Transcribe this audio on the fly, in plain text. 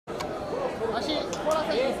आशी थोड़ा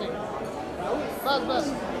सा ये से बस बस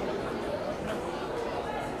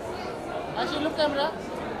आशी लुक कैमरा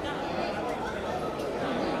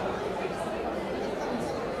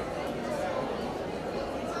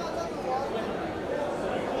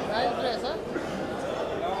नाइस ड्रेस हाँ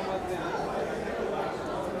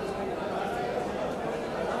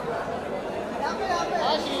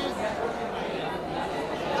आशी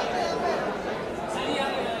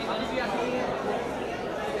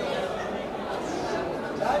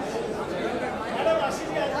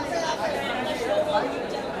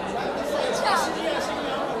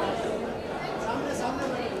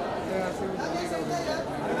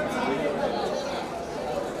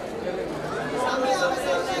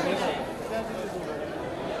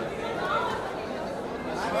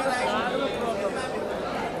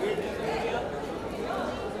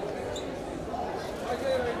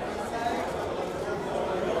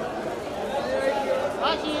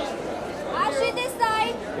Ashi this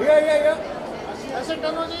side. ऐसे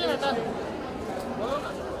टर्न हो जाइए ना टर्न बोलो ना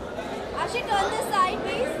Ashi turn this side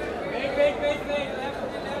please.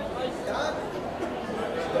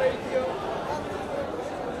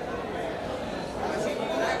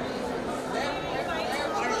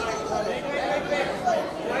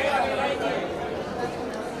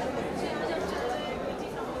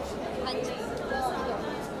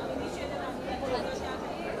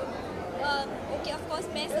 Okay of course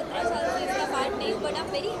मैं 17 साल से इसका पार्ट नहीं हूँ but I am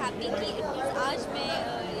very happy कि एटलीस्ट आज मैं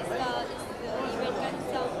इसका इवेंट का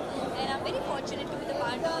हिस्सा हूँ and I am very fortunate to be the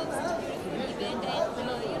part of event and you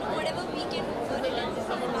know whatever we can do for it and this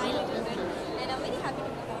is my little bit and I am very happy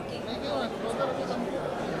to be working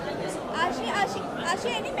Ashi,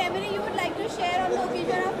 any memory you would like to share on the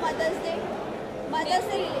occasion of Mother's Day? Mother's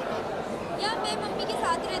Day related. या मैं mummy के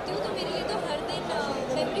साथ रहती हूँ तो मेरे लिए तो हर दिन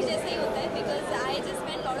मेमोरी जैसा ही होता है because I just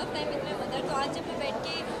spend lot of time with my mother तो आज जब मैं बैठ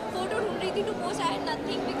के फ़ोटो ढूंढ रही थी to post I had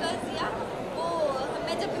nothing because या वो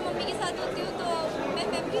मैं जब भी मम्मी के साथ होती हूँ तो मैं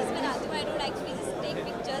मेमोरीज बनाती हूँ I don't actually just take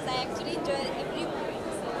pictures I actually enjoy every moment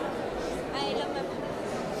I love my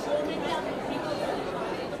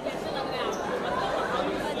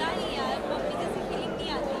पता नहीं यार मम्मी जैसी फीलिंग नहीं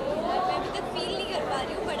आती मैं अभी तक फील नहीं कर पा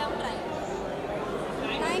रही हूँ but I am trying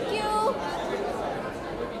Thank you.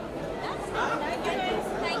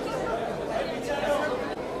 Thank you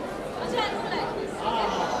अच्छा अनुकूल है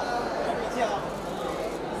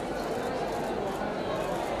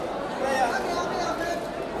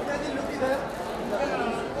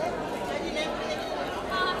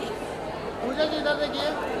पूजा जी इधर देखिए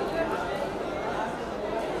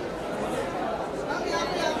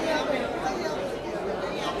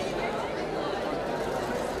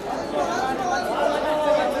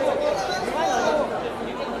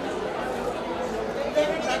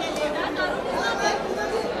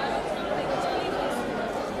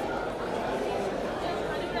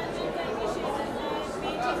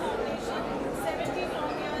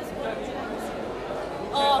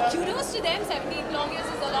Kudos to them. 17 long years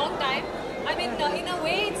is a long time. I mean, in a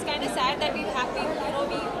way, it's kind of sad that we've had been, you know,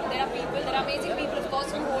 there are amazing people, of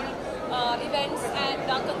course, who hold events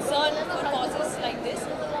and are concerned for causes like this.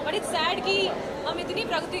 But it's sad कि हम इतनी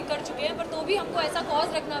प्रगति कर चुके हैं, पर तो भी हमको ऐसा कॉज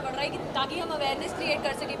रखना पड़ रहा है कि ताकि हम अवेयरनेस क्रिएट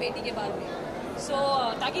कर सकें बेटी के बारे में. So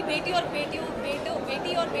ताकि बेटी और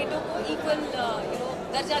बेटों को इक्वल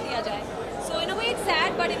दर्जा दिया जाए. So in a way it's sad,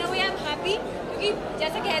 but in a way I'm happy क्योंकि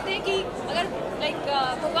जैसे कहते हैं कि अगर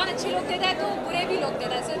भगवान अच्छे लोग देता है तो बुरे भी लोग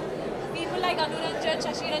देता है. So people like Anuranjan,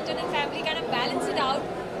 Shashi Ranjan and family kind of balance it out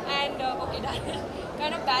and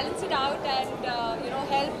kind of balance it out and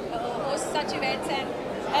help host such events and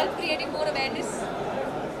help creating more awareness.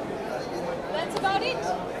 That's about it.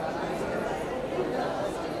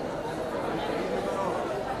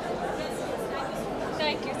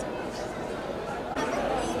 Thank you so much.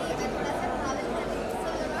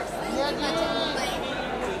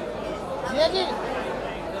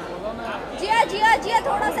 जिया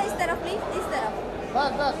थोड़ा सा इस तरफ please इस तरफ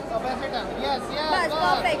बस अब ऐसे turn yes बस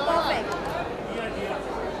परफेक्ट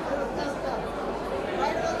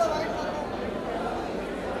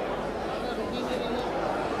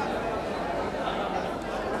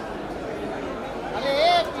अरे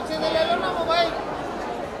पीछे से ले लो ना मोबाइल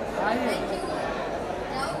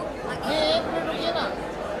ये 1 मिनट रुकिए ना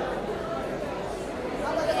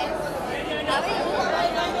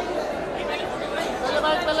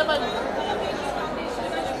पहले bike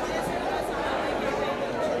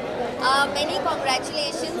Many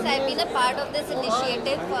congratulations. I've been a part of this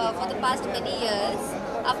initiative for the past many years.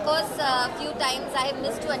 Of course, a few times I have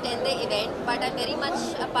missed to attend the event, but I'm very much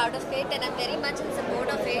a part of it and I'm very much in support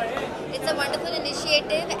of it. It's a wonderful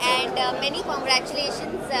initiative and many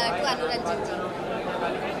congratulations to Anuranjan ji.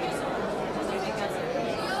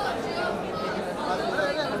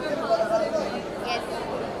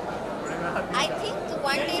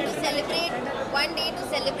 one day to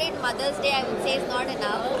celebrate Mother's Day, I would say, is not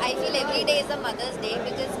enough. I feel every day is a Mother's Day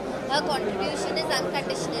because her contribution is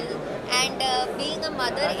unconditional, and being a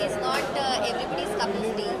mother is not everybody's cup of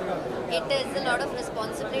tea. It is a lot of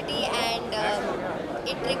responsibility, and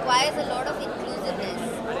it requires a lot of inclusiveness.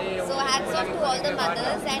 So hats off to all the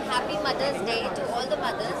mothers, and happy Mother's Day to all the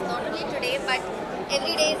mothers, not only today but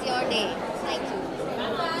every day is your day. Thank you.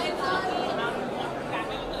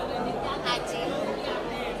 हाँ जी,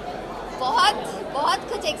 बहुत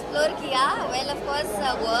कुछ explore किया. Well, of course,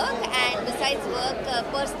 work, and besides work,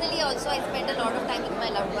 personally also I spend a lot of time with my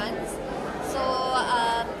loved ones. So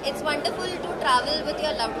it's wonderful to travel with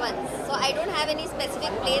your loved ones. So I don't have any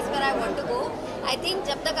specific place where I want to go. I think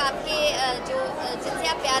जब तक आपके जो जिनसे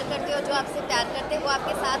आप प्यार करते हो, जो आपसे प्यार करते हैं, वो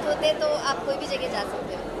आपके साथ होते हैं, तो आप कोई भी जगह जा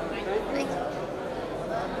सकते हो. Thank you.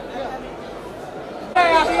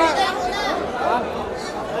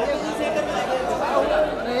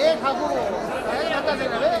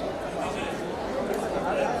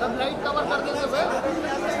 सब लाइट कवर कर देंगे भाई.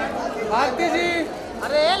 भारती जी,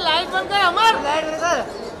 अरे लाइट बंद कर अमर. लाइट बंद कर.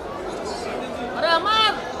 अरे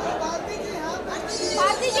अमर.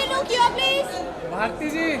 भारती जी नु क्यों प्लीज. भारती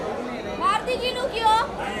जी, भारती जी नु क्यों.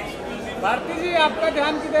 भारती जी, आपका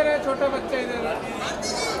ध्यान किधर है? छोटा बच्चा इधर है.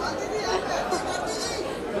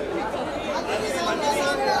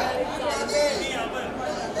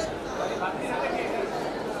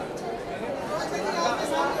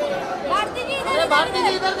 भारती जी अरे भारती जी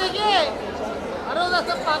इधर देखिए. अरे उधर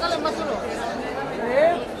सब पागल है, मत सुनो.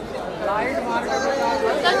 लाइट मार कर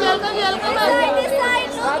हल्का जी हल्का जी. this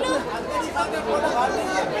side look.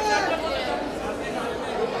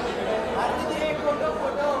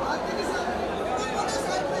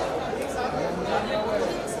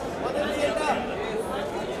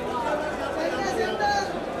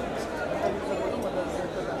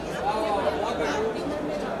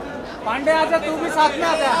 पांडे आजा, तू भी साथ में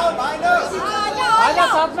आजा. आजा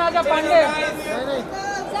साथ में आजा पांडे.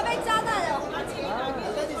 सब एक साथ आ जाओ.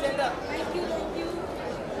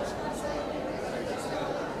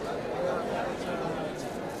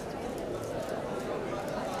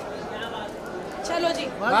 चलो जी.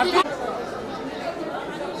 Bharti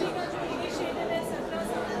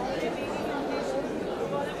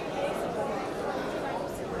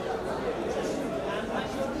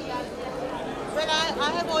Well, I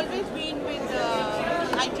have always been with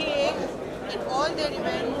ITA in all their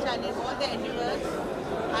events and in all their endeavors,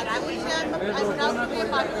 and I would say I'm proud to be a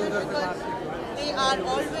part of it because they are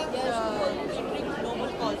always catering to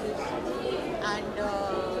noble causes and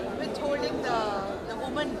withholding the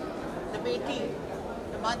woman, the Beti,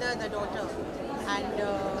 the mother, the daughter, and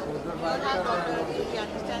all our daughters, we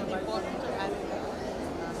understand the importance of having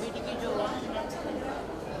Beti ki jo.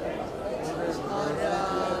 और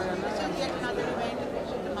this is yet another event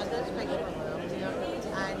which is the Mother's Special,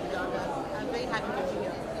 and I'm very happy to be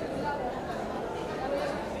here.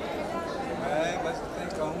 मैं बस इतना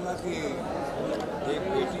कहूँगा कि एक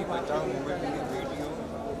Beti Bachao movement की बेटियों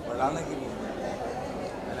बढ़ाने की मूवमेंट है,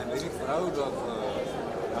 and I am very proud of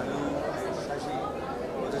Anu Shashi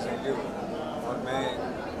for this Endeavour, और मैं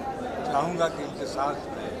चाहूँगा कि इनके साथ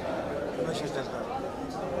मैं हमेशा चलता रहूँ.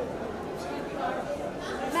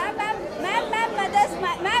 Ma'am mother's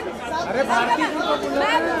ma'am. अरे भारती जी को बुला.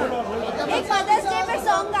 मैम एक मदर्स डे पर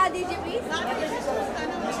सॉन्ग गा दीजिए प्लीज.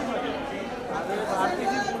 भारती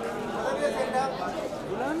जी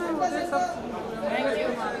बुलाना मुझे सब.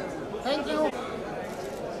 Thank you.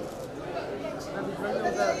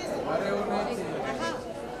 अरे वो नहीं.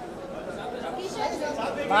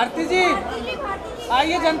 भारती जी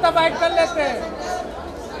आइए, जनता बाइट कर लेते हैं.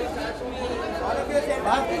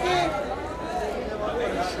 भारती जी,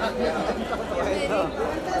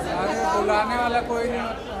 अरे बुलाने वाला कोई नहीं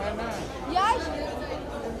है ना. यश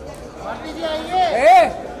भारती जी आइए.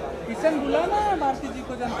 किशन बुलाना है भारती जी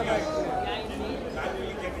को जनता बाइट पे.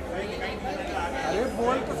 अरे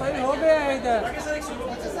बोल तो सही हो गया है इधर.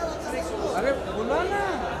 अरे बुलाना.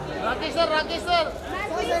 Rakesh sir ma'am please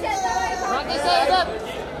Rakesh sir इधर.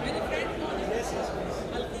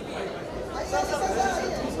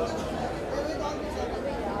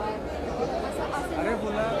 अरे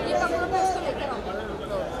बुला. ये कपड़ों पे उसको लेकर आओ.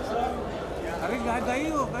 अरे गई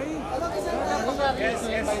हो गई.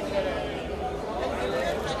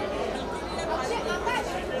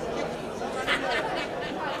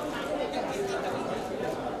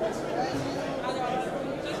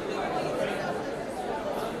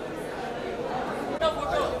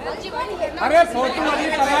 अरे फोटो अभी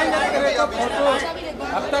कराई ना करे तो फोटो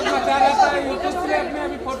अब तक मचा रहता है यूट्यूब से. अपने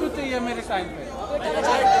अभी फोटो चाहिए मेरे टाइम पे.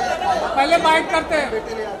 पहले बाइट करते हैं,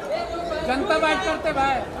 जनता बाइट करते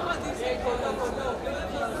भाई.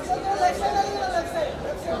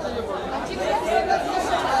 ये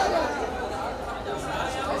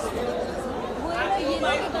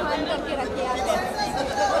लोग ध्यान करके रखे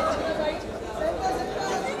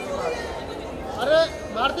अरे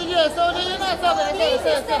भारती जी ऐसा हो जाइए ना, ऐसा ऐसे ऐसे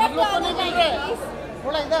ऐसे हम लोग को नहीं मिल रहा है,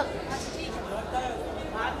 थोड़ा इधर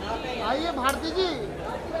आइए भारती जी।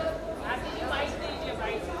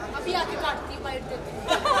 अभी आके काटती हूँ, बाइट देती हूँ।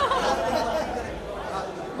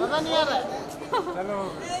 मजा नहीं आ रहा है। चलो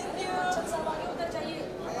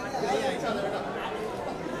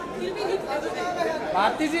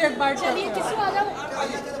भारती जी एक बाइट चलिए किसको आ जाओ।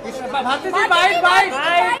 भारती जी बाइट बाइट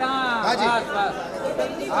हाँ जी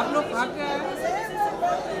बस आप लोग खा के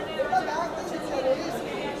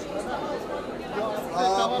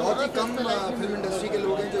बहुत ही कम फिल्म इंडस्ट्री के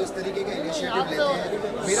लोग हैं जो इस तरीके का इनिशिएटिव लेते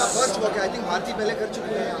हैं। मेरा फर्स्ट वॉक है, आई थिंक भारती पहले कर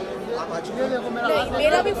चुके हैं, आप आ चुके हैं? नहीं,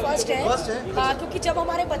 मेरा भी फर्स्ट है। फर्स्ट है? हाँ, क्योंकि जब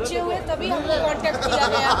हमारे बच्चे हुए तभी हमको कांटेक्ट किया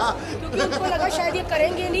गया, क्योंकि उनको लगा शायद ये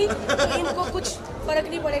करेंगे नहीं तो इनको कुछ फर्क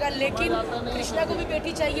नहीं पड़ेगा। लेकिन कृष्णा को भी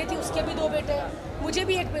बेटी चाहिए थी, उसके भी 2 बेटे हैं, मुझे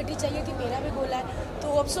भी एक बेटी चाहिए थी, मेरा भी गोला है। तो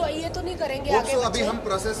होप सो ये तो नहीं करेंगे आगे तो अभी हम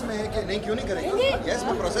प्रोसेस में है कि नहीं, क्यों नहीं करेंगे? यस,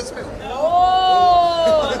 मैं प्रोसेस में हूँ,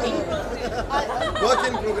 वर्क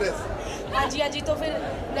इन प्रोग्रेस। हाँ जी हाँ जी, तो फिर नो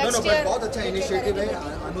नेक्स्ट बट ईयर बहुत अच्छा इनिशिएटिव है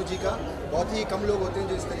अनु जी का। बहुत ही कम लोग होते हैं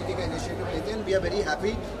जो इस तरीके का इनिशिएटिव लेते हैं। We are very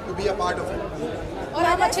happy to be a part of it. और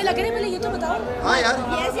आप अच्छे लग रहे हैं, पहले ये तो बताओ। हाँ यार,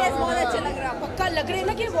 यस यस, बहुत अच्छा लग रहा। पक्का लग रहे हैं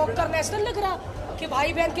ना कि वॉक करना, ऐसा नहीं लग रहा कि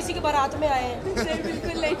भाई बहन किसी के बारात में आए हैं।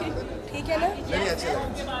 बिल्कुल नहीं, ठीक है ना? नहीं अच्छे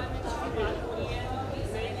लगे।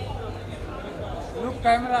 लुक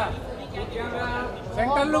कैमरा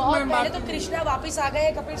सेंटर लुक में पहले तो कृष्णा वापस आ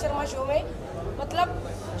गए कपिल शर्मा शो में, मतलब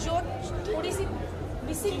जो थोड़ी सी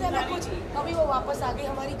मिसिंग था ना कुछ, अभी वो वापस आ गई,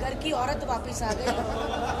 हमारी घर की औरत वापस आ गई।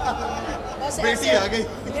 बस बेटी ऐसे आ गई।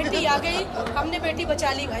 बेटी आ गई, हमने बेटी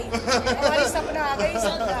बचा ली भाई, हमारी सपना आ गई,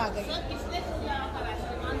 सपना आ गई।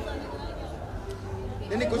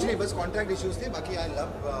 नहीं कुछ नहीं, बस कॉन्ट्रैक्ट इश्यूज थे, बाकी आई लव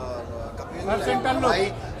कपिल सेंटर लो।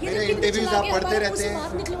 भाई। मेरे इंटरव्यूज आप पढ़ते रहते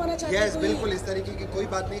निकलवाना हैं। चाहते यस हैं। बिल्कुल, इस तरीके की कोई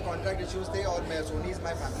बात नहीं, कॉन्ट्रैक्ट इश्यूज थे और मैं सोनी इज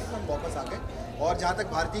माय फैमिली, हम वापस आ गए। और जहाँ तक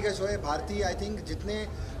भारती का शो है, भारती आई थिंक जितने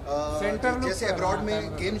जैसे अब्रॉड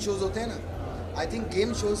में गेम शोज होते हैं ना, आई थिंक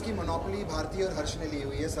गेम शोज की मोनोपोली भारती और हर्ष ने ली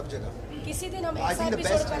हुई है सब जगह। किसी दिन हम I ऐसा think the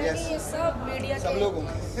एपिसोड best, करेंगे, yes. ये सब मीडिया सब के लोग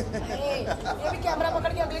होंगे। ये भी कैमरा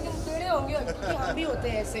पकड़ के अगले दिन टेढ़े होंगे, क्योंकि हम भी होते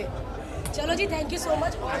हैं ऐसे। चलो जी, थैंक यू सो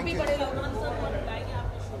मच। और भी बड़े लोग,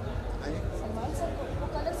 सलमान सर को वो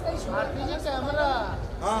कलर्स का इशू। भारती जी कैमरा।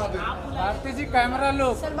 हाँ भारती जी कैमरा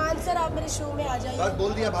लो। सलमान सर आप मेरे शो में आ जाइए। बस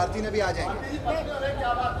बोल दिया, भारती ने भी आ जाएंगे।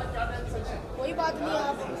 कोई बात नहीं,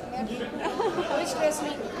 आप मैं ठीक हूँ, कोई स्ट्रेस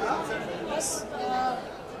नहीं, बस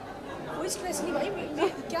कोई स्ट्रेस नहीं भाई।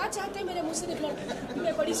 क्या चाहते हैं मेरे मुंह से निकला?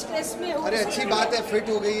 मैं बड़ी स्ट्रेस में हूँ। अरे अच्छी बात है, फिट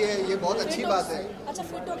हो गई है, ये बहुत अच्छी बात है। अच्छा,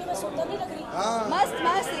 फिट हो के मैं सुंदर नहीं लग रही? हाँ मस्त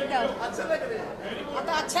मस्त एकदम।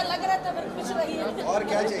 तो अच्छा लग रहा था, फिर खुश रहिए। और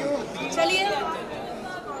क्या चाहिए। चलिए,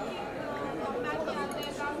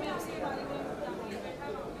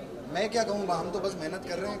 मैं क्या कहूँ, हम तो बस मेहनत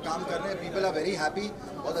कर रहे हैं, काम कर रहे हैं। पीपल आर वेरी हैप्पी,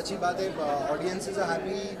 बहुत अच्छी बात है। Audiences are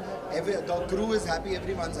happy, the crew is happy,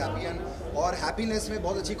 everyone's happy. And और हैप्पीनेस में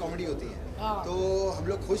बहुत अच्छी कॉमेडी होती है, तो हम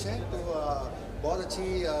लोग खुश हैं। तो बहुत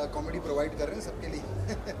अच्छी कॉमेडी प्रोवाइड कर रहे हैं सबके लिए।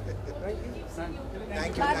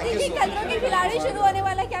 थैंक यू भारती जी, सो खतरों के खिलाड़ी शुरू होने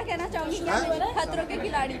वाला, क्या कहना चाहोगी? क्या हाँ? खतरों के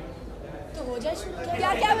खिलाड़ी तो हो जाए शुरू।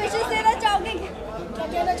 क्या क्या विशेष देना चाहोगे? क्या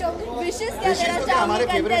कहना चाहूँगी? विशेष क्या देना तो हमारे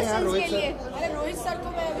चाहोगे फेवरेट हैं कंटेस्टेंट्स रोहित के लिए? सर। अरे रोहित सर को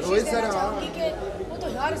मैं रोहित विशेष सर, देना हाँ। चाहूँगी कि वो तो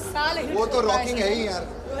हर साल हिट वो तो होता रॉकिंग है ही यार।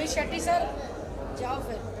 रोहित शेट्टी सर, जाओ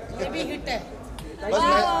फिर, ये भी हिट है।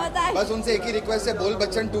 बस उनसे एक ही रिक्वेस्ट है, बोल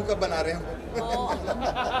बच्चन 2 कब बना रहे हो।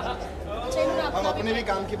 अच्छा, इन्होंने हम अपना अपने भी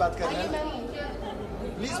काम की बात कर रहे आइए हैं। Ma'am.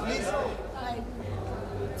 Please please. Hi.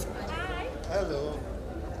 Hello.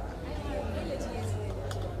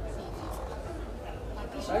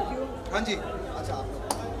 हाँ जी, अच्छा आप लोग।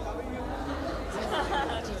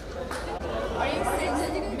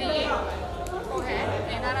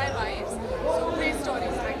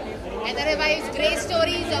 NRI Wives, great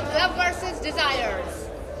stories of love versus desires,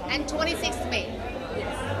 and 26th May.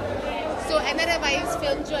 So NRI Wives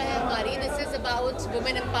film जो है हमारी, this is about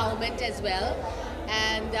women empowerment as well,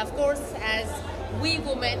 and of course as we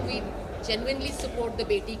women we genuinely support the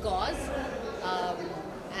Beti cause.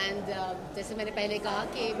 And जैसे मैंने पहले कहा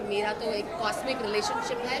कि मेरा तो एक कॉस्मिक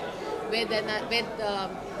रिलेशनशिप है with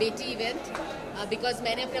बेटी इवेंट, बिकॉज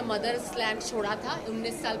मैंने अपना मदर्स लैंड छोड़ा था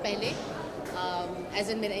 19 साल पहले, एज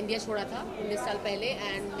इन मैंने इंडिया छोड़ा था 19 साल पहले,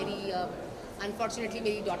 एंड मेरी अनफॉर्चुनेटली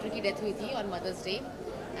मेरी डॉटर की डेथ हुई थी on mother's day,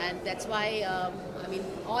 and that's why I mean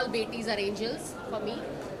all बेटीज are angels for me,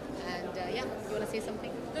 and या, यू वांट टू से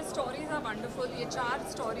something? The stories are wonderful. ये 4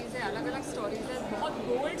 स्टोरीज है, अलग अलग स्टोरीज है, बहुत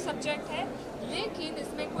बोल्ड सब्जेक्ट है, लेकिन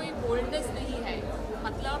इसमें कोई बोल्डनेस नहीं है।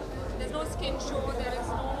 मतलब there is no skin show, there is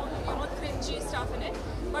no cringey stuff in it,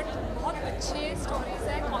 but बहुत अच्छे स्टोरीज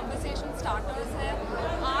है, कॉन्वर्सेशन स्टार्टर्स है।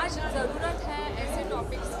 आज ज़रूरत है ऐसे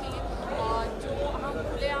टॉपिक्स की जो हम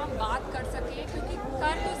खुलेआम बात कर सकें, क्योंकि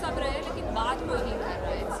कर तो सब रहे हैं लेकिन बात कोई नहीं कर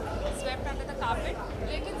रहा है, स्वेप्ट अंडर द कार्पेट।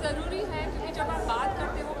 लेकिन ज़रूरी है, क्योंकि जब आप बात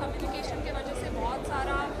करते हो कम्युनिकेशन की वजह से बहुत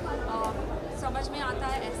सारा समझ में आता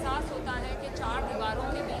है, एहसास होता है कि 4 दीवारों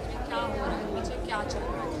के बीच में क्या हो रहा है, पीछे क्या चल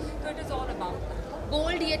रहा है। तो it is all about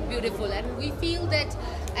bold yet beautiful, and we feel that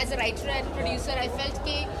as a writer and producer I felt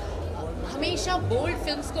कि हमेशा बोल्ड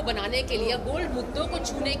फिल्म्स को बनाने के लिए, बोल्ड मुद्दों को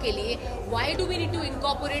छूने के लिए, why do we need to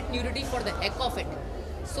incorporate nudity for the heck of it?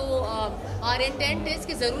 So our intent is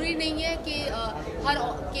कि ज़रूरी नहीं है कि हर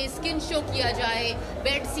के स्किन शो किया जाए,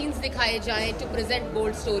 बेड सीन्स दिखाए जाएं to present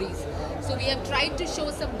bold stories. So we have tried to show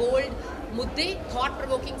some bold मुद्दे,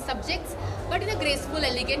 thought-provoking subjects, but in a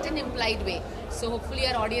graceful, elegant and implied way. So hopefully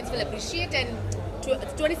our audience will appreciate, and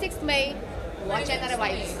 26th May, watch and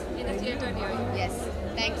revise in the theatre near you. Yes,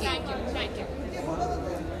 thank you. Thank you. Thank you.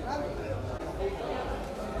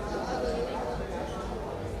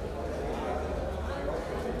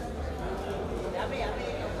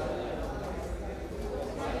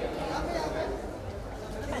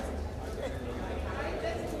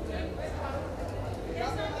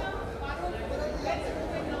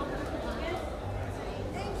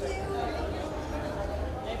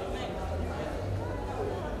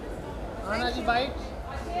 आना जी, bite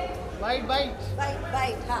bite bite bite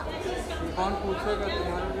bite. हाँ कौन पूछेगा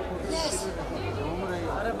तुम्हारे लिए photo घूम रही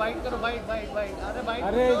है? अरे बाइट करो, बाइट बाइट बाइट। अरे बाइट,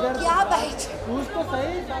 अरे इधर क्या बाइट? पूछ तो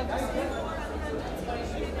सही।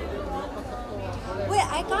 Wait,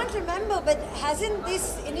 I can't remember, but hasn't this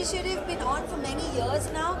initiative been on for many years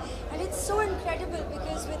now? And it's so incredible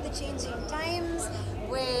because with the changing times,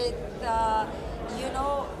 with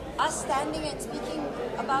us standing and speaking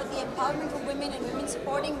about the empowerment of women and women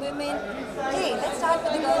supporting women. Hey, let's start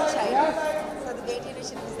with the girl child. So the Beti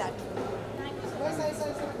initiative is that.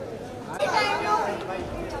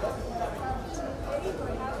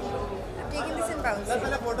 I'm taking this in bounds.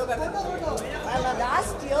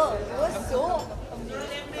 Last year, it was so.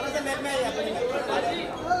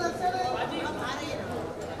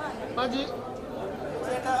 बाजी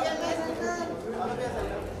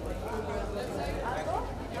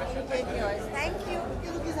Take yours. Thank you.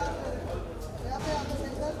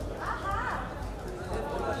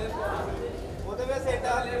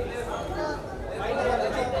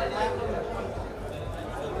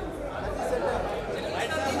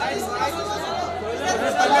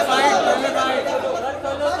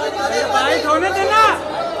 Bite होने देना,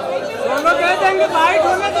 दोनों कह देंगे bite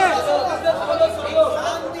होने दे।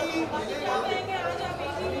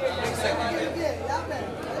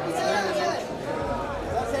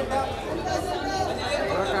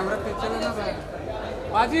 Camera पीछे लेना भाई।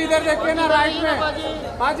 बाजी इधर देखिए ना, राइट में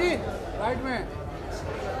बाजी, राइट में।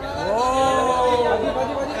 ओ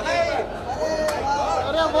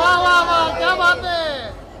अरे वाह वाह वाह, क्या बात है।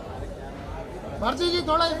 भरती जी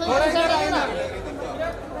थोड़ा इधर आइए ना।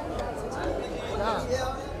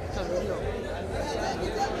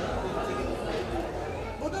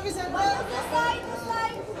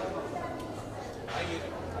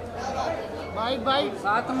 बाइट बाइट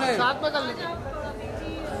साथ में कर लीजिए।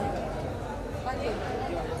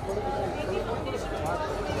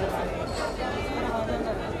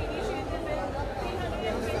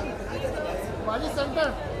 बाजी सेंटर,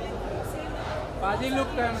 बाजी look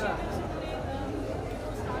camera.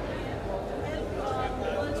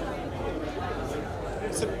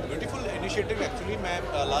 It's a beautiful initiative actually. मैं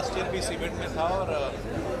लास्ट ईयर भी इस इवेंट में था और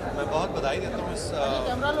मैं बहुत बधाई देता हूँ इस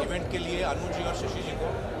इवेंट के लिए अनु जी और शशि जी को।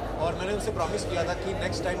 और मैंने उनसे प्रॉमिस किया था कि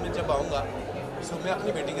नेक्स्ट टाइम मैं जब आऊँगा तो मैं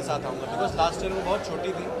अपनी बेटी के साथ आऊँगा, बिकॉज लास्ट ईयर वो बहुत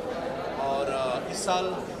छोटी थी और इस साल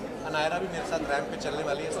अनायरा भी मेरे साथ रैम्प पे चलने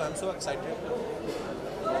वाली है। सो आई एम सो एक्साइटेड।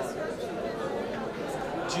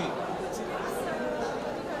 जी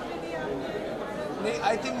नहीं,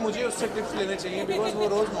 आई थिंक मुझे उससे टिप्स लेने चाहिए, बिकॉज वो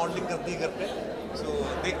रोज़ मॉडलिंग करती है घर पे। सो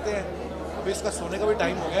देखते हैं, अभी इसका सोने का भी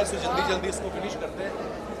टाइम हो गया, सो जल्दी जल्दी इसको फिनिश करते हैं।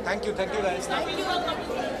 Thank you guys.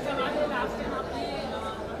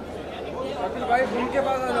 अखिल भाई भीड़ के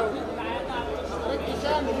पास आ जाओ।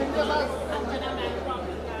 किशन भीड़ के पास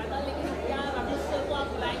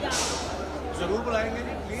जरूर बुलाएंगे जी,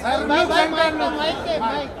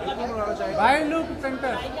 प्लीज। भाई लुक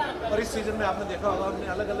सेंटर। और इस सीजन में आपने देखा होगा हमने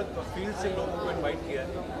अलग अलग फील्ड से लोगों को इनवाइट किया है,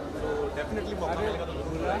 तो डेफिनेटली मौका मिलेगा तो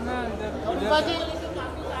जरूर बुलाएंगे।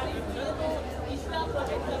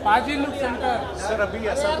 बाजी लुक सेंटर। सर अभी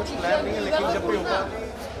ऐसा कुछ प्लान नहीं है, लेकिन जब भी होगा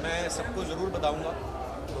मैं सबको ज़रूर बताऊंगा।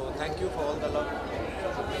 तो thank you for all the love.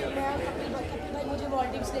 भाई मुझे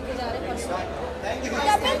मॉलडीव्स लेके जा रहे हैं परसों।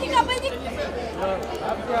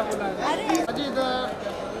 आप क्या बोला? बाजी इधर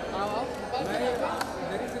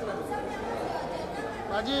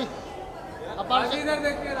बाजी बाजी इधर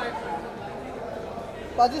देखिए, राइट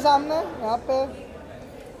बाजी सामने यहाँ पे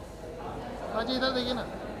बाजी इधर देखिए ना,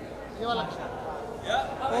 ये वाला।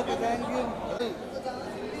 Okay thank you.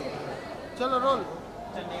 चलो रोल।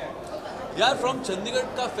 यार फ्रॉम चंडीगढ़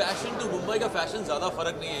का फैशन टू मुंबई का फैशन ज़्यादा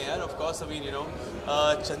फर्क नहीं है यार। Of course I mean you know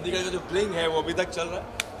Chandigarh का जो ब्लिंग है वो अभी तक चल रहा है,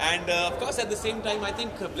 end of course at the same time I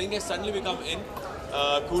think bling has suddenly become in.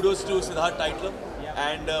 kudos to Siddharth Titler,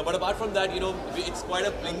 and but apart from that, you know, it's quite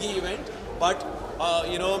a blingy event, but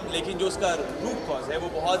you know, लेकिन जो उसका root cause है वो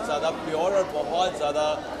बहुत ज़्यादा pure और बहुत ज़्यादा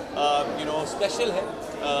you know special है।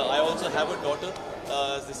 I also have a daughter.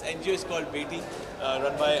 This NGO is called Beti,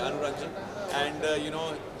 run by Anuranjan, and you know,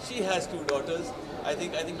 she has 2 daughters. I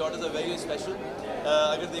think daughters are very special.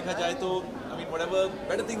 अगर देखा जाए तो I mean whatever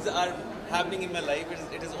better things are happening in my life,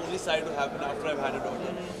 it is only started to happen after I've had a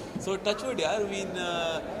daughter. So touch wood यार। I mean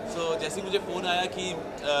so जैसे मुझे phone आया कि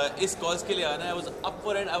इस कॉज के लिए आना है, I was up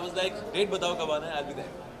for it. I was like date बताओ कब आना है, I'll be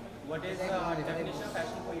there. What is the definition of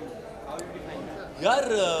fashion for you? How you define that? यार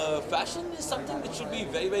fashion is something which should be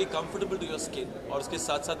very very comfortable to your skin, और उसके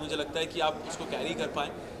साथ साथ मुझे लगता है कि आप उसको कैरी कर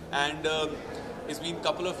पाएँ। And it's been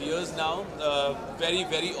couple of years now, very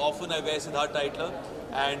very often I where Siddharth Tytler,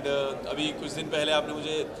 and अभी कुछ दिन पहले आपने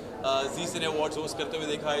मुझे जी सिने अवार्ड्स होस्ट करते हुए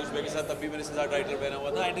देखा आयुष्मा के साथ, तब भी मैंने सिद्धार्थ टाइटलर पहना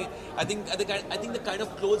हुआ था। And I think the kind of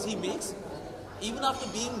clothes he makes, even after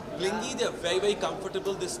being blingy, they are very very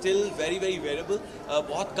comfortable, they're still very very wearable.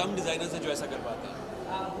 बहुत कम डिज़ाइनर्स हैं जो ऐसा कर पाते हैं।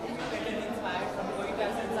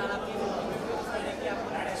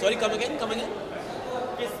 Sorry, come again.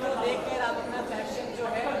 किसको देखकर आप अपना फैशन जो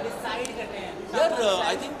है डिसाइड करते हैं? यार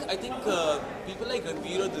I think people like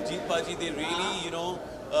Ranveer or Diljit Paji, they really you know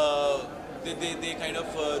they kind of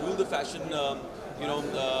rule the fashion you know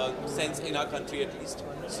sense in our country at least.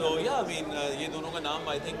 So yeah, I mean ये दोनों का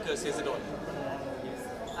नाम I think says it all.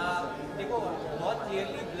 देखो बहुत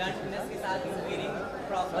clearly bluntness के साथ is wearing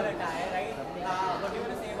proper attire, right? What you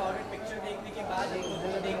want to say about it? Picture देखने के बाद एक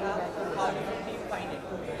देखा, how do you find it?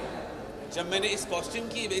 जब मैंने इस कॉस्ट्यूम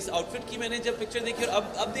की, इस आउटफिट की मैंने जब पिक्चर देखी और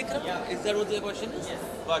अब देख रहा हूँ, is that what the question is?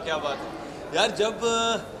 वाह क्या बात है यार। जब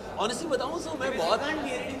ऑनेस्टली बताऊँ तो मैं बहुत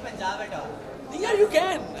Punjab at all. Yeah, you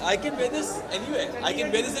can. I can wear this anywhere. I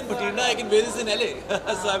can wear this in Patina. I can wear this in LA.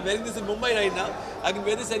 So I'm wearing this in Mumbai right now. I can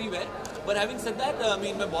wear this anywhere. But having said that, I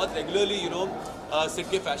mean मैं बहुत regularly you know Sid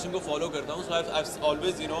के fashion को follow करता हूँ. So I've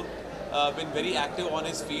always you know been very active on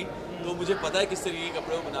his feed. तो मुझे पता है किस तरीके के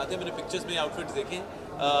कपड़े वो बनाते हैं. मैंने पिक्चर्स में आउटफिट्स देखे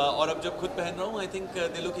और अब जब खुद पहन रहा हूँ, I think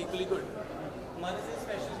they look equally good. Mother's Day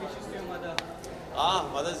special wishes to your mother.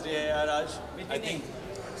 Mother's Day है यार आज. I think.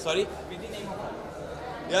 Sorry. With the name of her.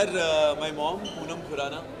 यार माई मॉम पूनम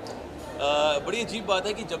खुराना, बड़ी अजीब बात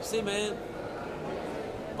है कि जब से मैं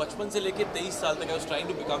बचपन से लेके 23 साल तक I was trying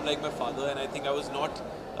to become like my father, and I think I was not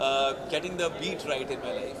getting the beat right in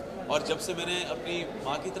my life. और जब से मैंने अपनी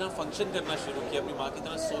माँ की तरह फंक्शन करना शुरू किया, अपनी माँ की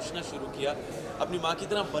तरह सोचना शुरू किया, अपनी माँ की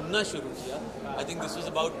तरह बनना शुरू किया, I think this was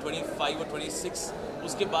about 25 और 26,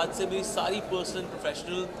 उसके बाद से मेरी सारी पर्सनल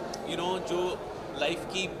प्रोफेशनल यू नो जो लाइफ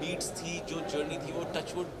की बीट्स थी, जो जर्नी थी, वो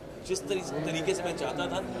टचवुड जिस तरीके से मैं चाहता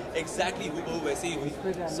था एग्जैक्टली वो वैसे ही हुई.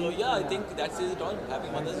 सो या I think that says it all. Happy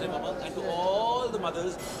mother's day mama, and to all the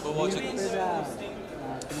mothers who watching this.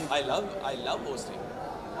 I love hosting.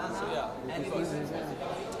 सो या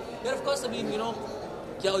यार of course I mean you know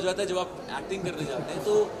क्या हो जाता है जब आप एक्टिंग करने जाते हैं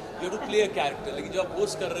तो you have to play a character, लेकिन जब आप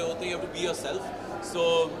होस्ट कर रहे होते हैं you have to be yourself. सो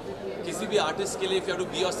किसी भी आर्टिस्ट के लिए if you have to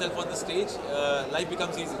be yourself on the stage life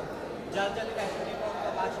becomes easy.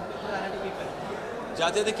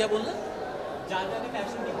 जाते जाते क्या बोलना?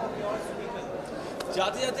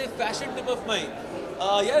 जाते जाते फैशन टिप ऑफ माइंड.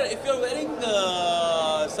 यार if you are wearing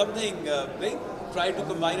something bling, try to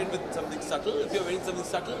combine it with something subtle. If you're wearing something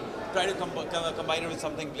subtle, try to combine it with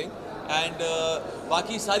something bling. And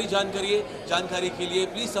बाकी सारी जानकारी के लिए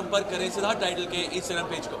प्लीज संपर्क करें Siddharth title के Instagram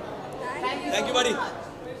page को. Thank you buddy.